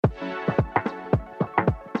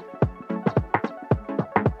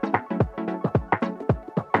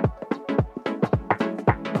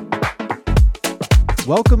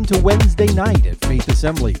Welcome to Wednesday night at Faith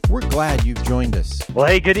Assembly. We're glad you've joined us. Well,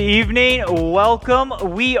 hey, good evening. Welcome.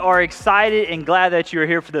 We are excited and glad that you're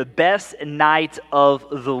here for the best night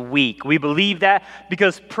of the week. We believe that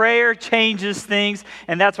because prayer changes things,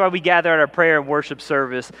 and that's why we gather at our prayer and worship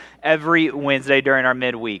service every Wednesday during our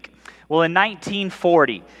midweek. Well, in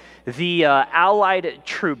 1940, the Allied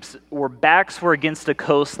troops backs were against the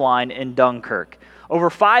coastline in Dunkirk. Over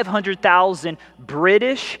 500,000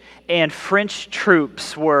 British and French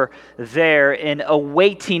troops were there and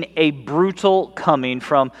awaiting a brutal coming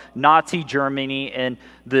from Nazi Germany and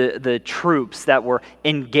the troops that were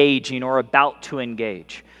engaging or about to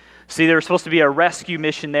engage. See, there was supposed to be a rescue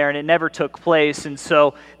mission there, and it never took place, and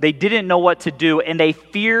so they didn't know what to do, and they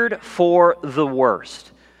feared for the worst.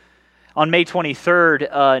 On May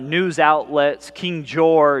 23rd, news outlets, King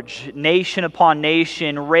George, nation upon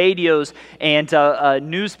nation, radios, and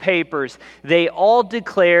newspapers, they all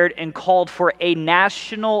declared and called for a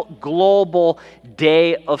national, global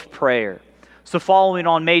day of prayer. So following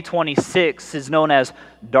on May 26th is known as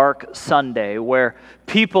Dark Sunday, where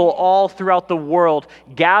people all throughout the world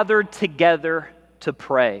gathered together to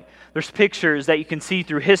pray. There's pictures that you can see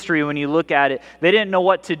through history when you look at it. They didn't know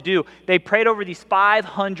what to do. They prayed over these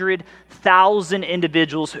 500,000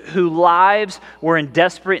 individuals whose lives were in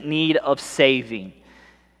desperate need of saving.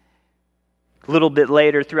 A little bit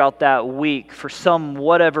later throughout that week, for some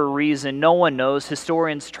whatever reason, no one knows,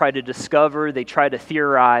 historians try to discover, they try to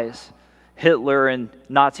theorize, Hitler and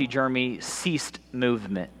Nazi Germany ceased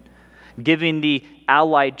movement, giving the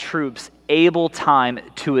Allied troops able time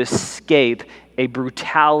to escape a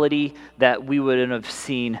brutality that we wouldn't have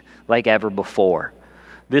seen like ever before.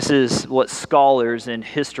 This is what scholars and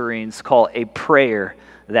historians call a prayer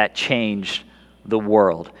that changed the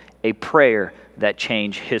world, a prayer that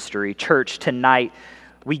changed history. Church, tonight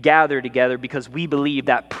we gather together because we believe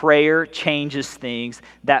that prayer changes things,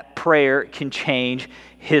 that prayer can change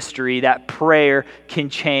history, that prayer can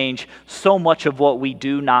change so much of what we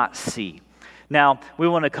do not see. Now, we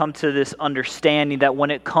want to come to this understanding that when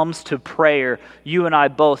it comes to prayer, you and I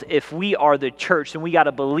both, if we are the church, then we got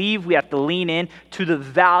to believe, we have to lean in to the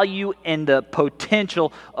value and the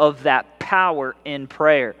potential of that power in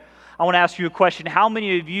prayer. I want to ask you a question. How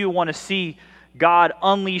many of you want to see God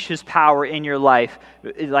unleash His power in your life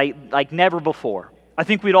like never before? I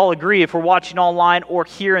think we'd all agree if we're watching online or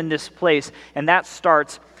here in this place, and that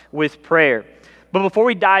starts with prayer. But before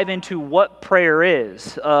we dive into what prayer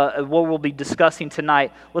is, what we'll be discussing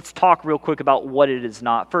tonight, let's talk real quick about what it is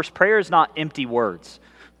not. First, prayer is not empty words.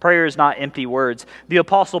 Prayer is not empty words. The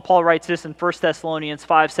Apostle Paul writes this in 1 Thessalonians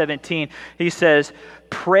 5:17. He says,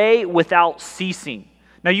 pray without ceasing.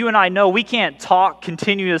 Now, you and I know we can't talk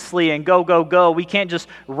continuously and go. We can't just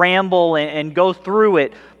ramble and go through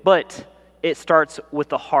it, but it starts with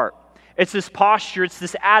the heart. It's this posture, it's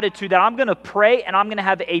this attitude that I'm going to pray and I'm going to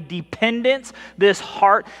have a dependence, this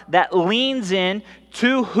heart that leans in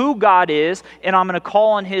to who God is, and I'm going to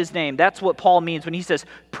call on His name. That's what Paul means when he says,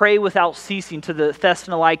 pray without ceasing to the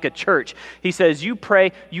Thessalonica church. He says, you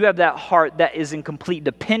pray, you have that heart that is in complete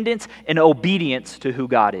dependence and obedience to who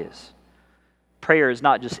God is. Prayer is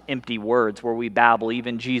not just empty words where we babble.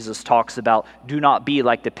 Even Jesus talks about, do not be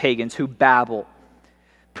like the pagans who babble.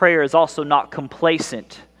 Prayer is also not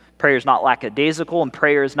complacent. Prayer is not lackadaisical, and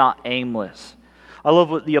prayer is not aimless. I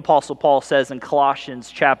love what the Apostle Paul says in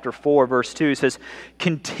Colossians chapter 4, verse 2. He says,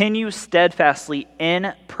 continue steadfastly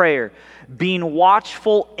in prayer, being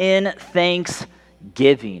watchful in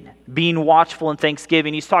thanksgiving. Being watchful in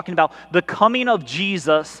thanksgiving. He's talking about the coming of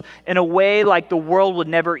Jesus in a way like the world would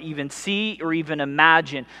never even see or even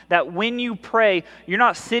imagine. That when you pray, you're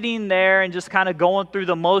not sitting there and just kind of going through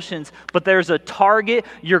the motions, but there's a target,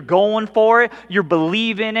 you're going for it, you're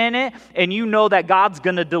believing in it, and you know that God's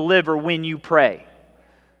going to deliver when you pray.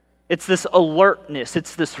 It's this alertness,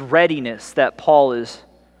 it's this readiness that Paul is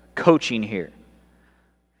coaching here.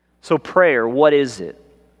 So prayer, what is it?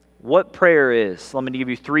 What prayer is? Let me give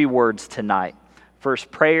you 3 words tonight.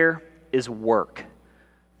 First, prayer is work.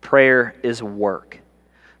 Prayer is work.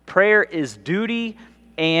 Prayer is duty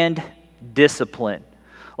and discipline.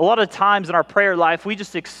 A lot of times in our prayer life, we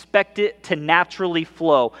just expect it to naturally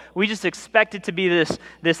flow. We just expect it to be this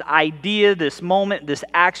idea, this moment, this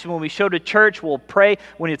action. When we show to church, we'll pray.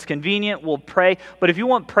 When it's convenient, we'll pray. But if you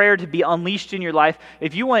want prayer to be unleashed in your life,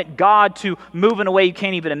 if you want God to move in a way you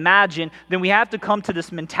can't even imagine, then we have to come to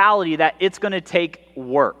this mentality that it's going to take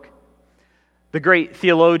work. The great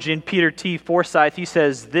theologian Peter T. Forsyth, he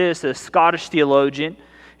says this, a Scottish theologian,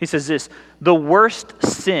 he says this, the worst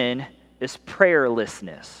sin is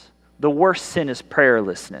prayerlessness. The worst sin is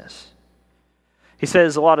prayerlessness. He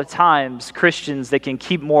says a lot of times Christians, they can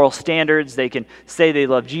keep moral standards, they can say they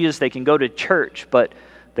love Jesus, they can go to church, but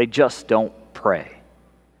they just don't pray.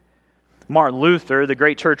 Martin Luther, the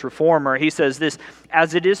great church reformer, he says this,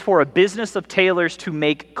 "As it is for a business of tailors to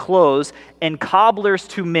make clothes and cobblers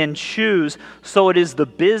to mend shoes, so it is the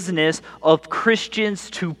business of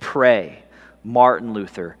Christians to pray." Martin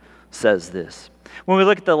Luther says this. When we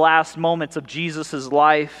look at the last moments of Jesus'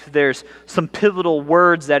 life, there's some pivotal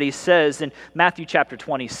words that he says in Matthew chapter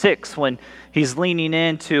 26 when he's leaning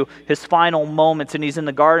into his final moments and he's in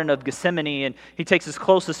the Garden of Gethsemane and he takes his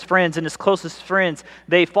closest friends, and his closest friends,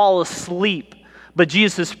 they fall asleep. But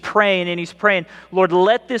Jesus is praying and he's praying, "Lord,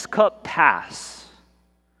 let this cup pass."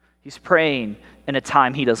 He's praying in a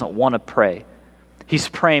time he doesn't want to pray. He's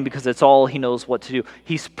praying because it's all he knows what to do.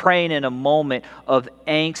 He's praying in a moment of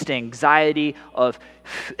angst, anxiety, of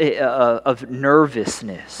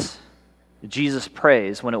nervousness. Jesus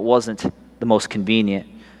prays when it wasn't the most convenient.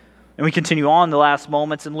 And we continue on the last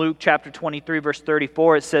moments in Luke chapter 23, verse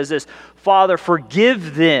 34. It says this, "Father,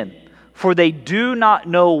 forgive them, for they do not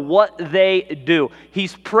know what they do."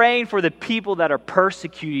 He's praying for the people that are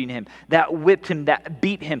persecuting him, that whipped him, that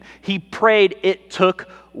beat him. He prayed. It took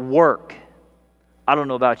work. I don't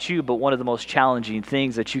know about you, but one of the most challenging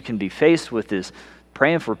things that you can be faced with is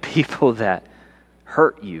praying for people that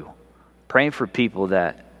hurt you, praying for people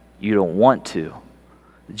that you don't want to.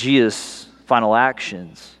 Jesus' final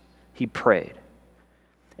actions, he prayed.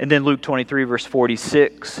 And then Luke 23, verse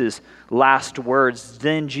 46, his last words.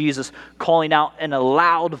 Then Jesus, calling out in a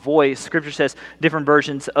loud voice, Scripture says, different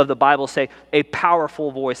versions of the Bible say, a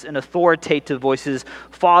powerful voice, an authoritative voice, says,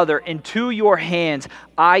 "Father, into your hands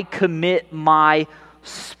I commit my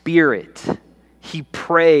spirit." He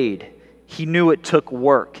prayed. He knew it took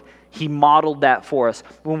work. He modeled that for us.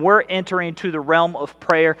 When we're entering into the realm of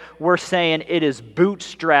prayer, we're saying it is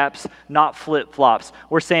bootstraps, not flip-flops.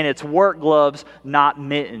 We're saying it's work gloves, not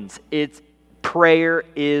mittens. It's prayer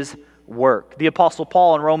is work. The Apostle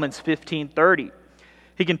Paul in Romans 15:30,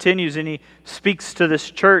 he continues and he speaks to this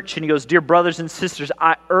church and he goes, "Dear brothers and sisters,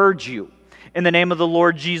 I urge you in the name of the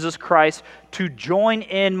Lord Jesus Christ to join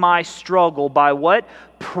in my struggle by" what?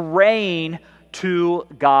 "Praying to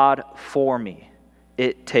God for me."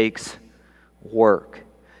 It takes work.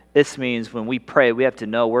 This means when we pray, we have to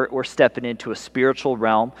know we're stepping into a spiritual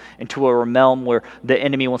realm, into a realm where the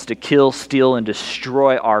enemy wants to kill, steal, and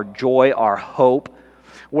destroy our joy, our hope.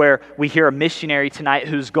 Where we hear a missionary tonight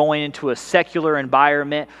who's going into a secular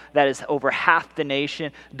environment that is over half the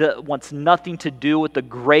nation, that wants nothing to do with the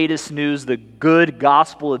greatest news, the good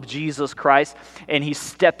gospel of Jesus Christ, and he's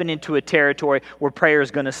stepping into a territory where prayer is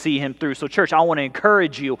going to see him through. So church, I want to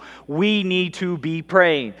encourage you, we need to be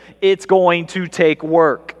praying. It's going to take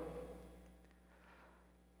work.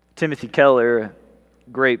 Timothy Keller, a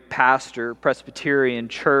great pastor, Presbyterian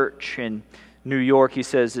church in New York, he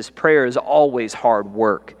says this: prayer is always hard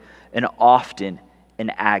work and often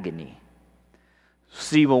an agony.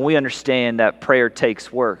 See, when we understand that prayer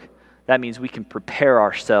takes work, that means we can prepare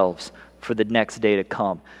ourselves for the next day to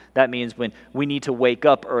come. That means when we need to wake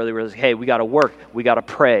up early, we're like, hey, we got to work, we got to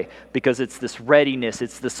pray, because it's this readiness,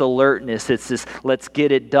 it's this alertness, it's this let's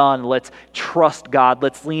get it done, let's trust God,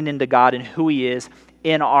 let's lean into God and who he is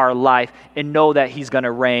in our life and know that he's going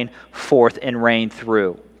to reign forth and reign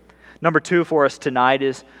through. Number 2 for us tonight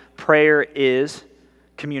is prayer is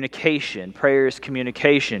communication. Prayer is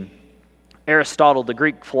communication. Aristotle, the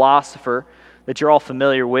Greek philosopher that you're all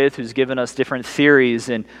familiar with, who's given us different theories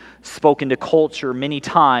and spoken to culture many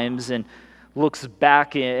times and looks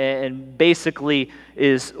back and basically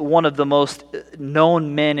is one of the most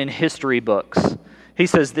known men in history books. He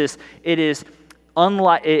says this: it is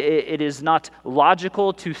not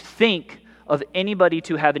logical to think of anybody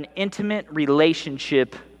to have an intimate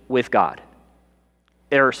relationship with God.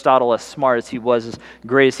 Aristotle, as smart as he was, as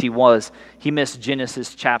great as he was, he missed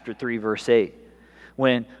Genesis chapter 3, verse 8.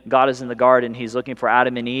 When God is in the garden, he's looking for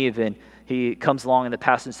Adam and Eve, and he comes along in the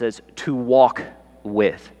passage and says, to walk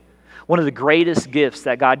with. One of the greatest gifts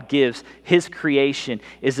that God gives his creation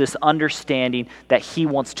is this understanding that he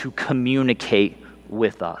wants to communicate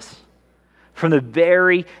with us. From the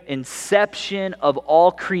very inception of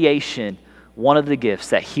all creation, one of the gifts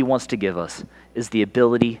that he wants to give us is the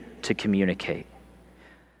ability to communicate.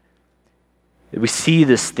 We see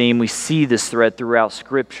this theme, we see this thread throughout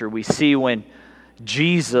Scripture. We see when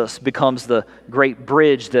Jesus becomes the great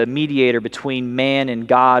bridge, the mediator between man and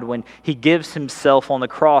God, when he gives himself on the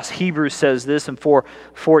cross. Hebrews says this in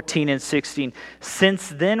 4:14 and 16, "Since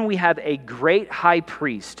then we have a great high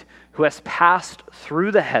priest who has passed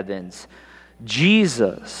through the heavens,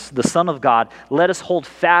 Jesus, the Son of God, let us hold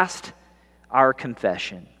fast our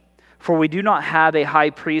confession. For we do not have a high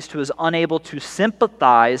priest who is unable to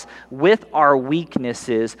sympathize with our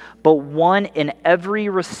weaknesses, but one in every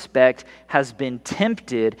respect has been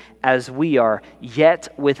tempted as we are, yet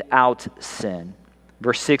without sin.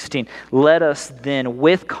 Verse 16, let us then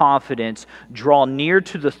with confidence draw near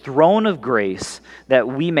to the throne of grace, that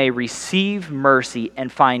we may receive mercy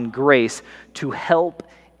and find grace to help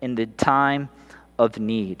in the time of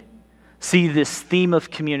need. See this theme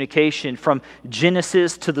of communication from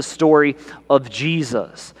Genesis to the story of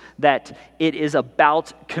Jesus, that it is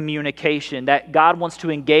about communication, that God wants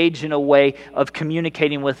to engage in a way of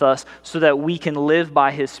communicating with us so that we can live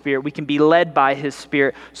by His Spirit, we can be led by His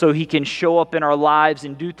Spirit, so He can show up in our lives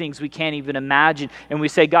and do things we can't even imagine. And we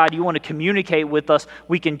say, God, you want to communicate with us,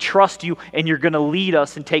 we can trust you, and you're going to lead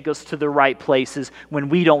us and take us to the right places when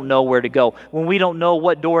we don't know where to go. When we don't know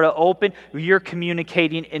what door to open, you're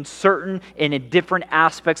communicating in certain and in different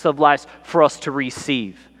aspects of life for us to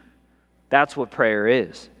receive. That's what prayer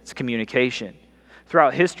is. It's communication.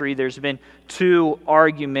 Throughout history, there's been two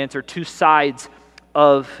arguments or two sides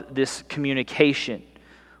of this communication.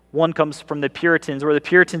 One comes from the Puritans, where the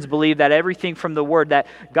Puritans believe that everything from the Word, that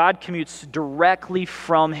God commutes directly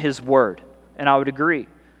from His Word. And I would agree.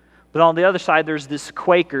 But on the other side, there's this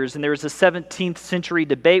Quakers, and there was a 17th century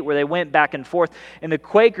debate where they went back and forth. And the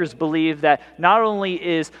Quakers believe that not only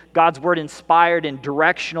is God's Word inspired and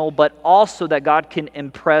directional, but also that God can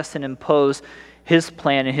impress and impose His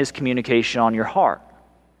plan and His communication on your heart.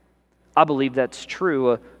 I believe that's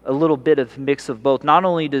true, a little bit of mix of both. Not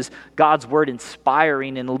only does God's Word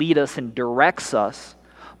inspiring and lead us and directs us,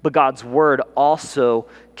 but God's Word also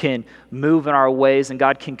can move in our ways, and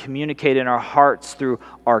God can communicate in our hearts through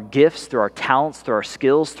our gifts, through our talents, through our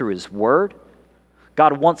skills, through His Word.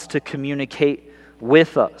 God wants to communicate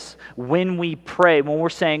with us. When we pray, when we're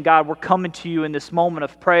saying, God, we're coming to you in this moment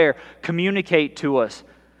of prayer, communicate to us.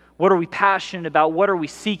 What are we passionate about? What are we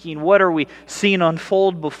seeking? What are we seeing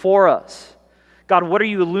unfold before us? God, what are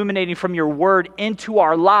you illuminating from your Word into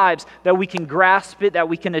our lives that we can grasp it, that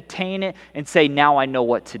we can attain it, and say, now I know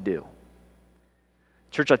what to do?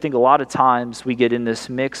 Church, I think a lot of times we get in this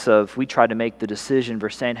mix of, we try to make the decision for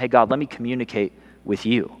saying, hey, God, let me communicate with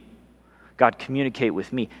you. God, communicate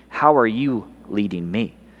with me. How are you leading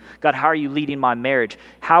me? God, how are you leading my marriage?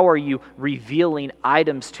 How are you revealing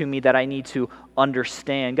items to me that I need to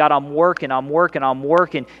understand? God, I'm working,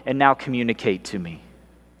 and now communicate to me.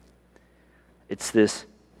 It's this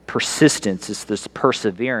persistence, it's this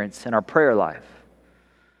perseverance in our prayer life.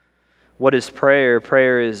 What is prayer?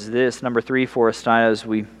 Prayer is this. Number 3 for us tonight as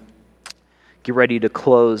we get ready to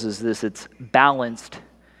close is this. It's balanced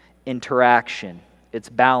interaction. It's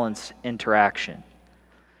balanced interaction.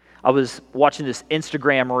 I was watching this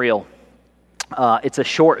Instagram reel. It's a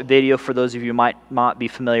short video for those of you who might not be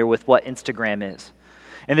familiar with what Instagram is.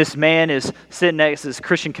 And this man is sitting next to this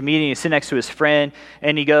Christian comedian. He's sitting next to his friend,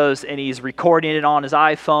 and he goes, and he's recording it on his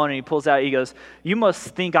iPhone, and he pulls out, he goes, you must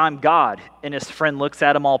think I'm God. And his friend looks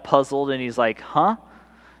at him all puzzled, and he's like, huh?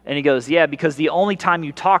 And he goes, yeah, because the only time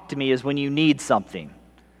you talk to me is when you need something.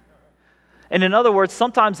 And in other words,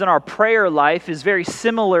 sometimes in our prayer life is very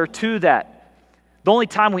similar to that. The only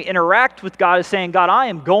time we interact with God is saying, God, I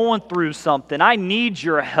am going through something. I need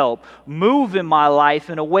your help. Move in my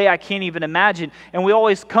life in a way I can't even imagine. And we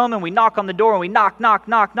always come and we knock on the door and we knock.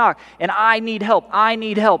 And I need help.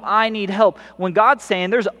 When God's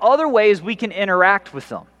saying there's other ways we can interact with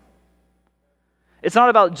them. It's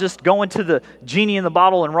not about just going to the genie in the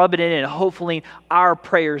bottle and rubbing it in and hopefully our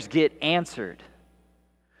prayers get answered.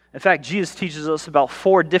 In fact, Jesus teaches us about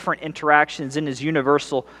 4 different interactions in His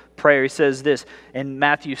universal prayer. He says this in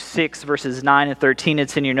Matthew 6, verses 9 and 13.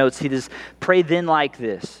 It's in your notes. He says, pray then like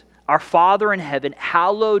this. Our Father in heaven,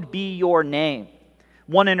 hallowed be your name.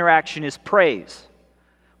 One interaction is praise.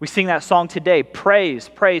 We sing that song today, praise,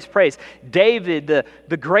 praise, praise. David,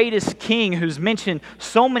 the greatest king who's mentioned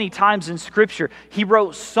so many times in Scripture, he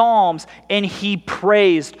wrote Psalms and he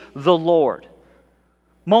praised the Lord.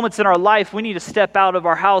 Moments in our life, we need to step out of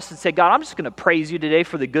our house and say, God, I'm just going to praise you today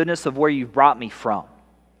for the goodness of where you've brought me from.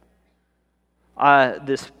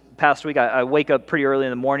 This past week, I wake up pretty early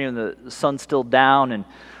in the morning and the sun's still down and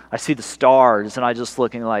I see the stars and I just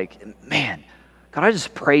looking like, man, God, I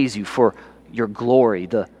just praise you for your glory,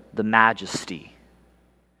 the majesty.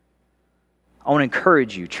 I want to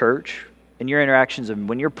encourage you, church, in your interactions and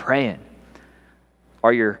when you're praying,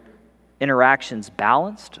 are your interactions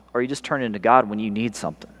balanced, or are you just turning to God when you need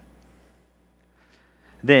something?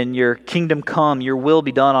 Then your kingdom come, your will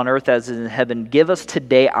be done on earth as it is in heaven. Give us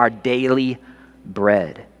today our daily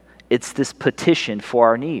bread. It's this petition for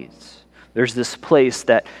our needs. There's this place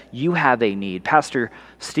that you have a need. Pastor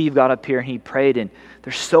Steve got up here and he prayed, and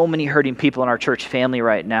there's so many hurting people in our church family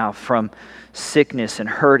right now, from sickness and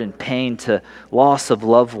hurt and pain to loss of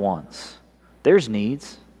loved ones. There's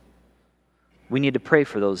needs. We need to pray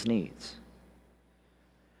for those needs.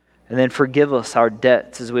 And then forgive us our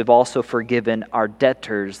debts as we've also forgiven our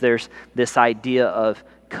debtors. There's this idea of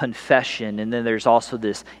confession, and then there's also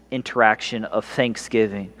this interaction of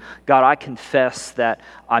thanksgiving. God, I confess that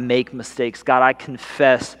I make mistakes. God, I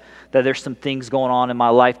confess that there's some things going on in my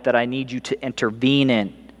life that I need you to intervene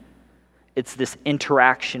in. It's this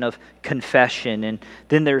interaction of confession, and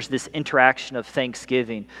then there's this interaction of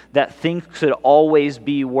thanksgiving, that things could always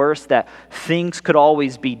be worse, that things could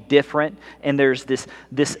always be different, and there's this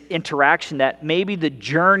interaction that maybe the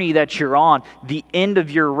journey that you're on, the end of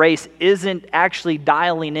your race, isn't actually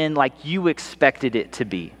dialing in like you expected it to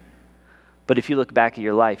be. But if you look back at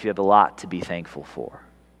your life, you have a lot to be thankful for.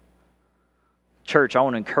 Church, I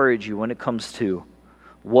want to encourage you when it comes to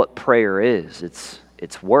what prayer is. It's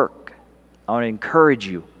work. I want to encourage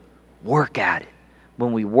you, work at it.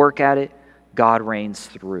 When we work at it, God reigns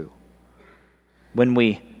through. When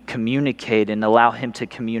we communicate and allow Him to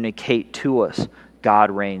communicate to us,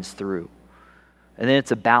 God reigns through. And then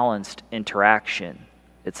it's a balanced interaction.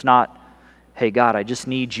 It's not, hey, God, I just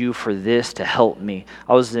need you for this to help me.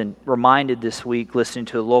 I was reminded this week listening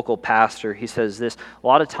to a local pastor. He says this: a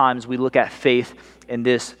lot of times we look at faith in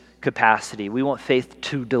this capacity. We want faith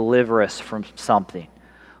to deliver us from something.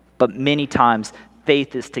 But many times,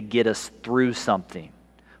 faith is to get us through something.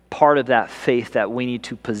 Part of that faith that we need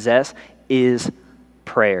to possess is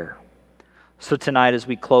prayer. So tonight, as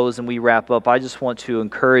we close and we wrap up, I just want to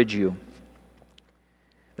encourage you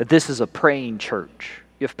that this is a praying church.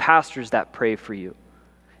 You have pastors that pray for you.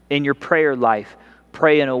 In your prayer life,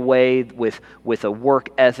 pray in a way with a work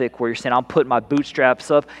ethic where you're saying, I'm putting my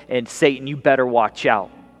bootstraps up, and Satan, you better watch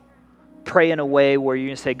out. Pray in a way where you're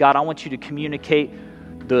going to say, God, I want you to communicate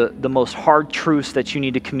the most hard truths that you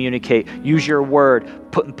need to communicate. Use your word,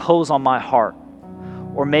 impose on my heart.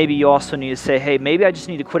 Or maybe you also need to say, hey, maybe I just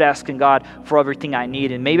need to quit asking God for everything I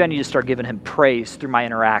need, and maybe I need to start giving Him praise through my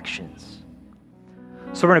interactions.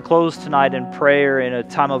 So we're going to close tonight in prayer, in a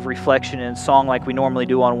time of reflection and song like we normally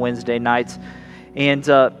do on Wednesday nights. And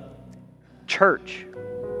church,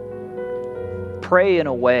 pray in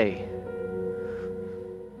a way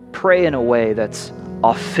that's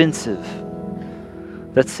offensive,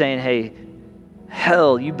 that's saying, hey,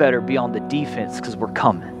 hell, you better be on the defense because we're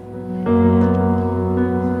coming.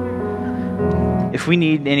 If we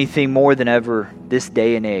need anything more than ever this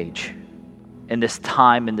day and age, in this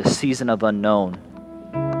time, in this season of unknown,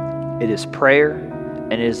 it is prayer,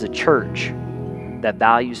 and it is a church that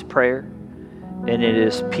values prayer, and it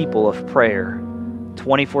is people of prayer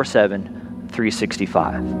 24/7,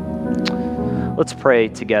 365. Let's pray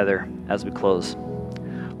together as we close.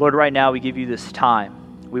 Lord, right now we give you this time.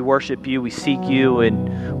 We worship you, we seek you,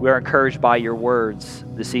 and we are encouraged by your words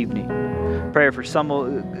this evening. Prayer for some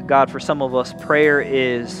of us, prayer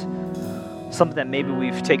is something that maybe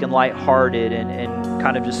we've taken lighthearted and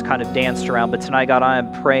kind of danced around. But tonight, God, I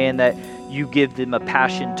am praying that you give them a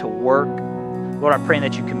passion to work. Lord, I'm praying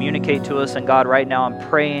that you communicate to us. And God, right now, I'm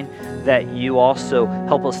praying that you also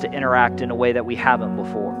help us to interact in a way that we haven't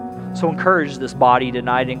before. So encourage this body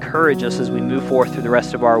tonight. Encourage us as we move forth through the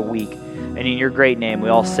rest of our week. And in your great name, we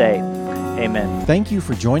all say, amen. Thank you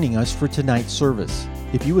for joining us for tonight's service.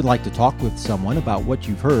 If you would like to talk with someone about what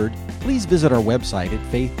you've heard, please visit our website at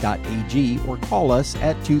faith.ag or call us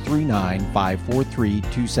at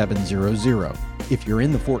 239-543-2700. If you're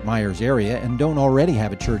in the Fort Myers area and don't already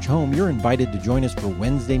have a church home, you're invited to join us for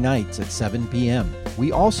Wednesday nights at 7 p.m.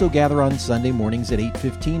 We also gather on Sunday mornings at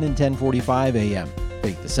 8:15 and 10:45 a.m.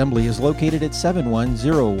 Faith Assembly is located at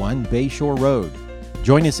 7101 Bayshore Road.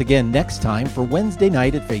 Join us again next time for Wednesday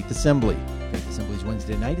night at Faith Assembly. Faith Assembly's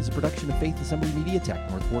Wednesday night is a production of Faith Assembly Media Tech,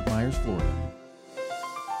 North Fort Myers, Florida.